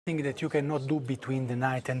Thing that you cannot do between the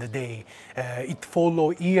night and the day. It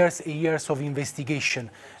follows years and years of investigation,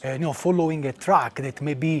 following a track that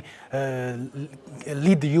maybe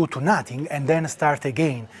lead you to nothing and then start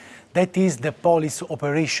again. That is the police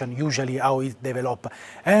operation, usually how it develops.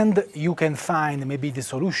 And you can find maybe the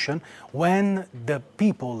solution when the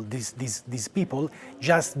people, these people,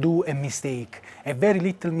 just do a mistake. A very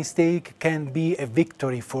little mistake can be a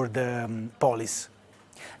victory for the police.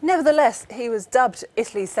 Nevertheless, he was dubbed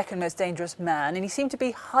Italy's second most dangerous man, and he seemed to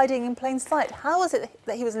be hiding in plain sight. How was it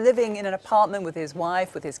that he was living in an apartment with his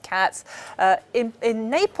wife, with his cats, in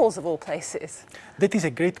Naples of all places? That is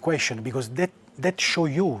a great question, because that shows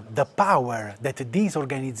you the power that these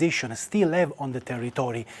organizations still have on the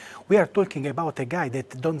territory. We are talking about a guy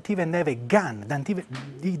that don't even have a gun,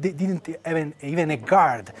 didn't even a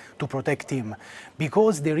guard to protect him,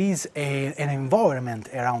 because there is an environment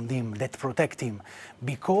around him that protects him,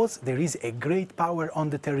 because there is a great power on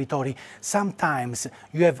the territory. Sometimes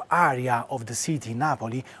you have area of the city,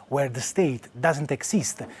 Napoli, where the state doesn't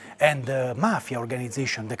exist, and the Mafia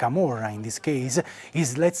organization, the Camorra in this case,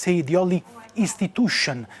 is, let's say, the only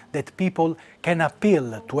institution that people can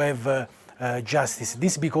appeal to have justice.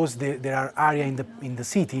 This because there are areas in the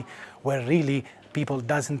city where really people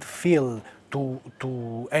doesn't feel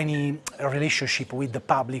to any relationship with the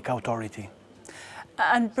public authority.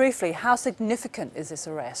 And briefly, how significant is this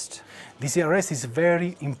arrest? This arrest is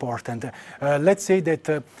very important. Let's say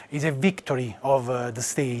that is a victory of the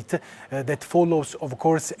state that follows, of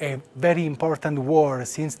course, a very important war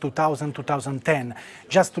since 2000-2010.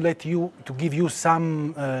 Just to give you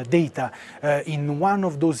some data, in one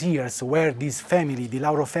of those years where this family, the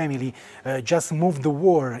Lauro family, just moved the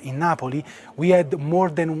war in Napoli, we had more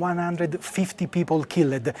than 150 people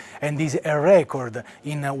killed, and this is a record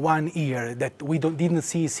in 1 year that we didn't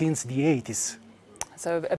see since the 80s. So